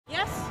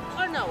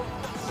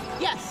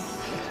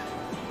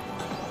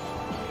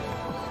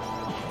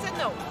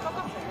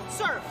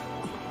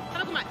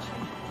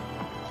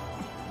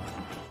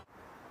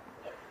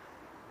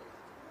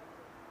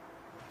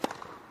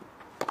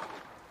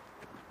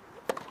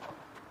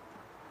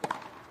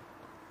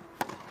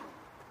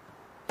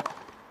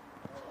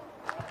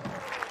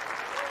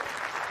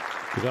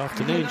Good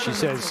afternoon, she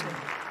says.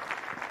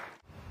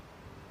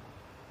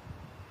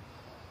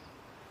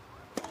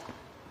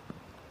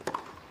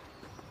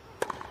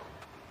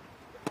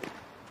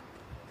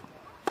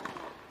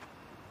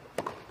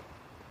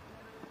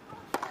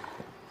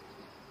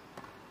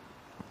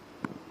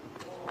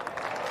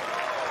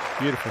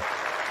 Beautiful.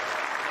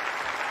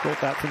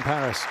 Brought that from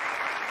Paris.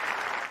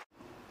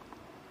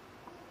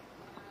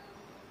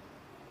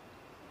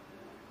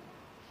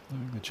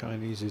 The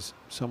Chinese is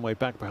some way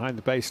back behind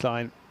the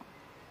baseline,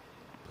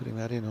 putting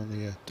that in on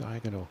the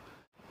diagonal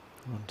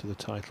run to the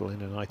title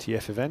in an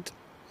ITF event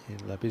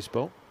in La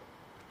Bisbol.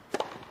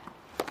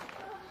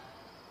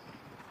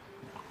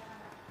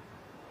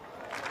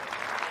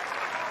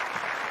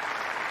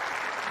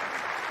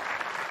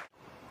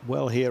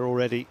 Well here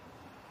already.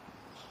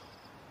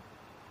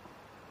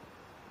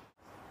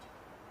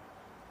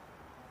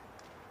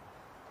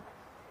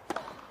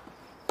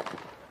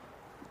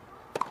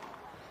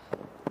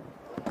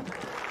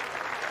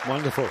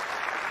 Wonderful.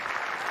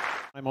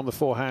 I'm on the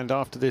forehand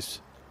after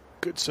this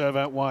good serve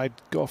out wide.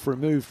 Gauff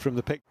removed from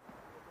the pick.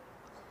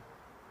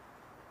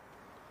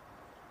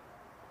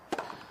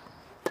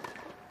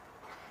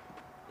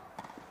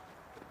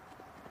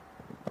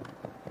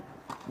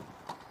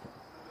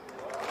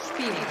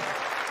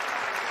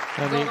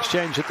 And the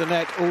exchange at the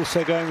net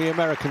also going the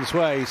Americans'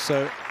 way,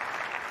 so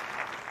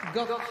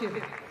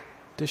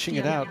dishing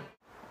it out.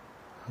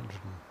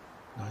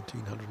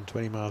 119,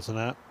 120 miles an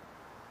hour.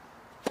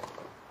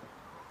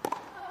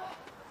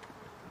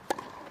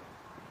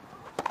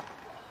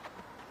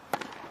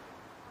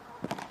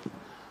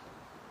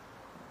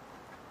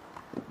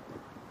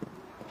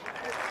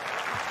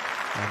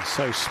 And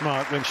so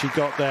smart when she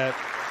got there.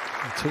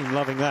 The team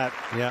loving that.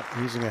 Yeah,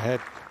 using her head.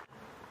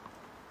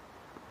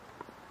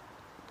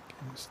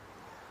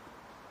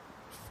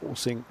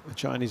 Forcing the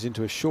Chinese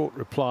into a short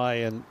reply,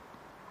 and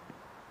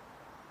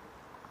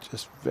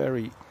just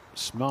very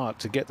smart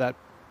to get that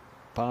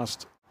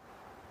past.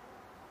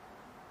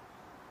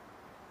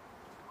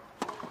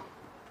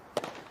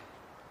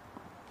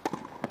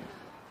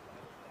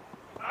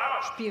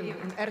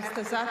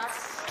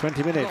 Satz.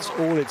 20 minutes,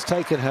 all it's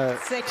taken her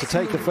to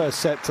take the first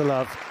set to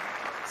love.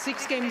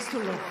 6 games to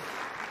love.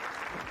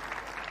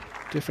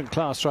 Different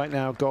class right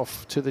now,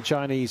 Gauff to the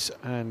Chinese,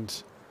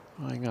 and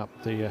eyeing up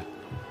the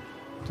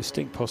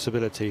distinct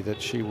possibility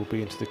that she will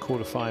be into the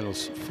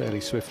quarterfinals fairly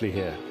swiftly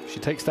here. She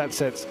takes that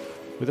set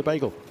with a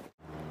bagel.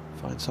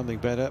 Find something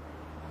better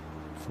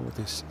for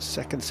this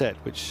second set,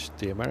 which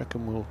the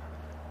American will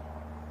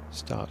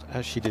start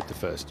as she did the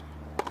first.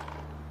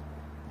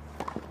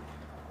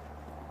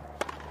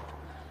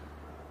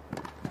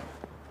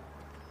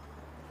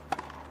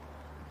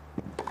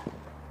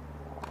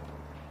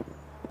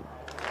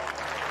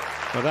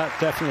 Well, that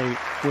definitely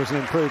was an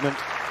improvement.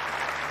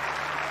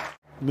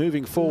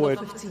 Moving forward,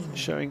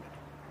 showing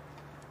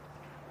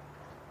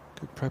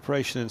good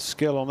preparation and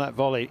skill on that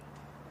volley.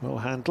 Well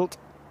handled.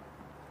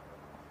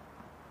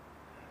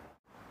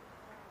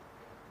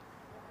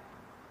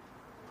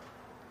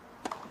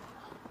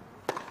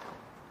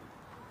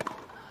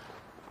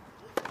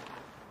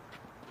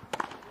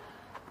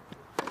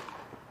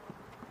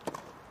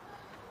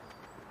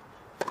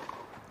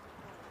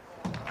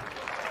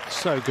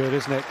 So good,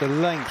 isn't it? The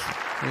length,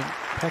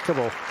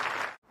 impeccable.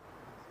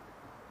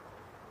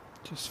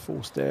 Just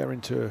forced there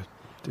into a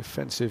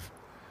defensive.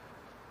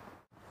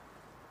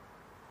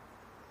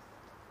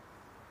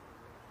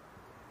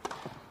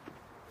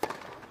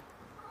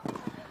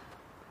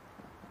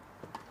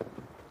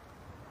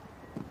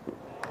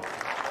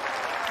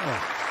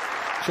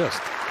 Oh,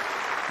 just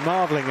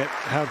marveling at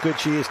how good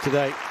she is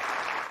today.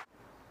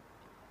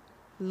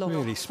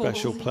 Really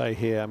special play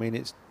here. I mean,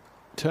 it's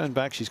turned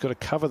back. She's got to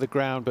cover the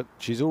ground, but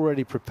she's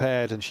already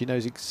prepared, and she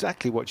knows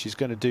exactly what she's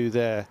going to do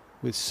there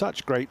with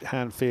such great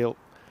hand feel.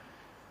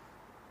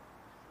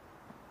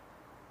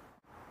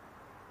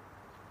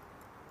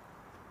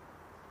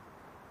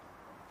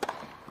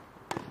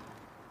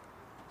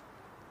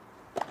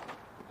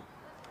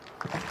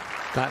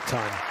 That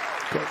time,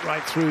 got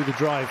right through the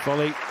drive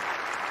volley.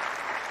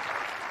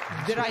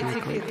 This would be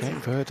a great game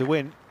for her to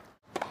win.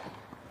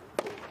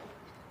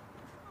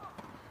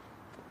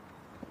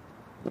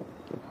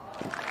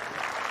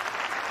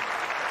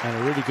 And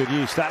a really good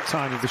use that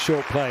time of the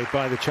short play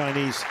by the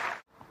Chinese.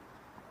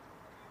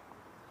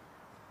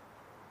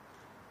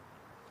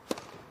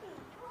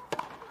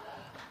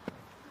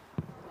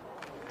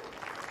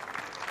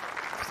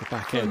 The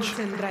back edge.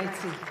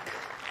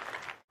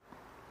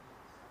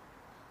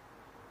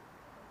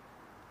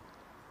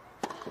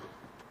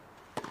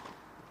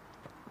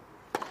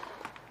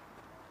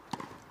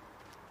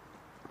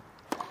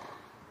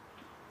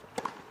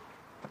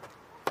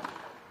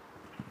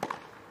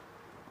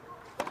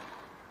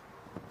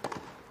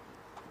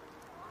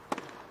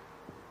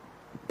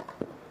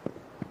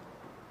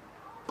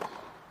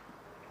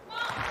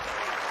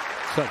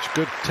 Such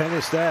good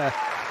tennis there.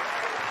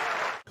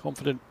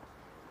 Confident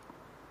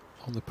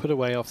on the put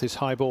away off this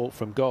high ball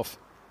from Gauff.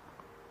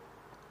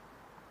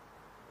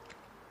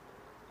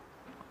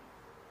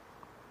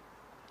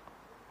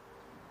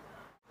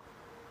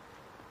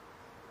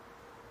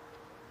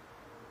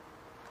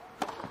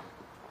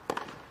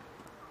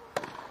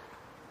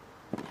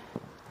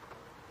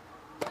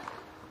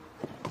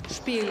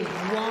 Spiel,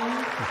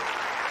 Wang.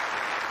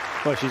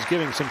 Well, she's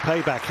giving some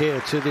payback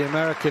here to the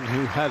American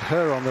who had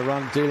her on the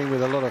run, dealing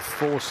with a lot of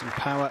force and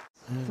power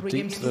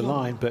deep to the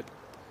line, but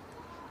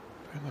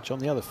very much on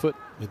the other foot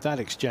with that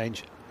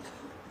exchange.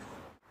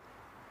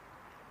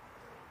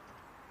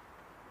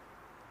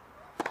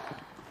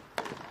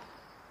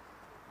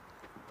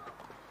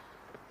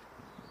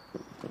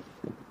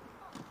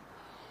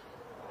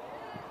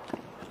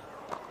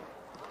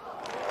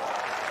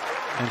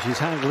 And she's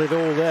handled it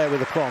all there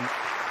with aplomb.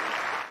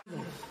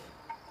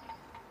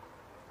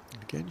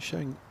 Again,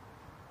 showing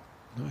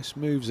nice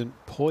moves and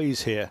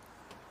poise here.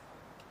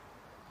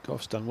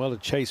 Gauff's done well to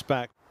chase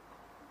back.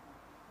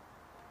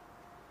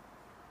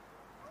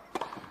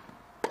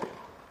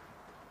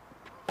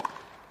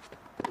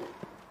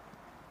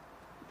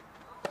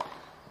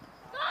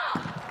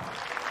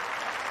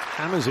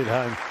 Hammers it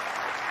home.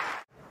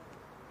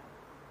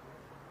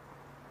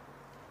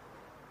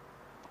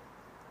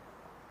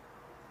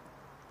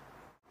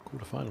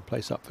 Quarter-final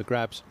place up for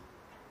grabs.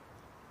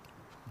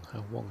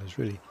 How Wang has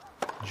really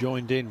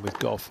joined in with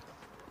Gauff.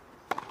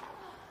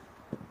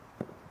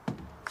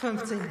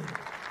 15.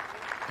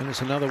 And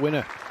it's another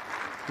winner,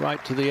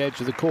 right to the edge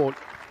of the court.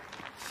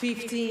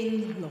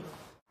 15 love.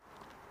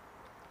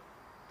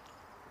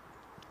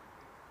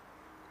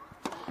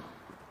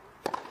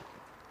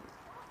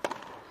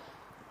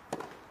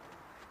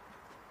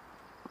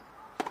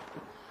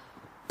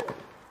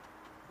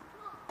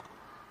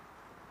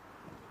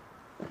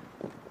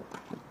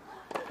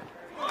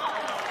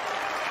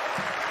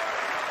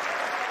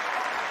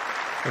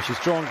 Well, she's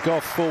drawn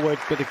Gauff forward,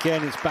 but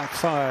again it's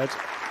backfired.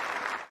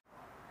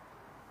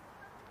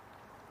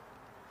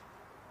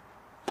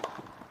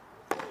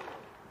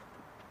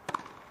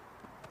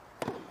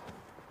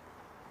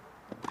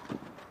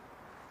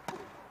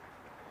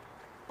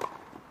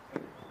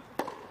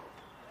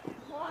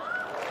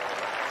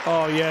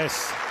 Oh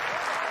yes,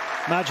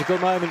 magical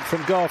moment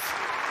from Gauff.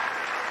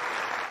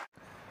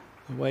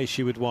 The way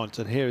she would want,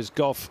 and here is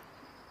Gauff,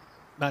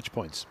 match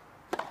points.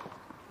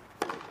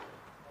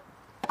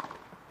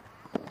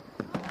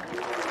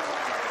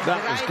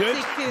 That was good,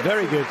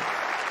 very good.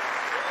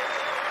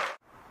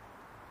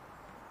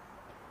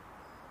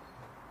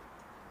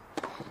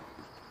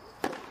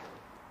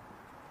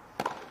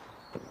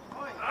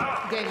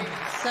 Game,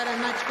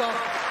 7-match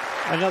Gauff.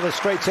 Another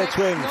straight sets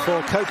win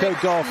for Coco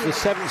Gauff, the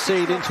 7th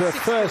seed, into her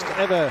first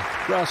ever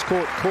grass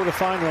court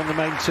quarter-final on the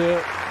main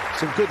tour.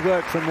 Some good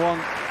work from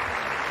Wang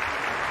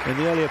in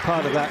the earlier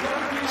part of that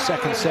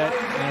second set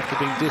after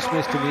being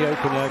dismissed in the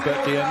opener,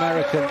 but the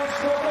American,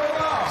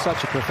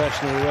 such a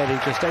professional already,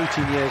 just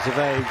 18 years of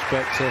age,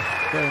 but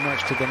very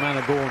much to the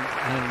manner born,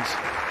 and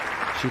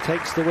she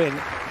takes the win.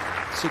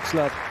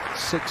 6-love,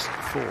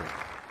 6-4.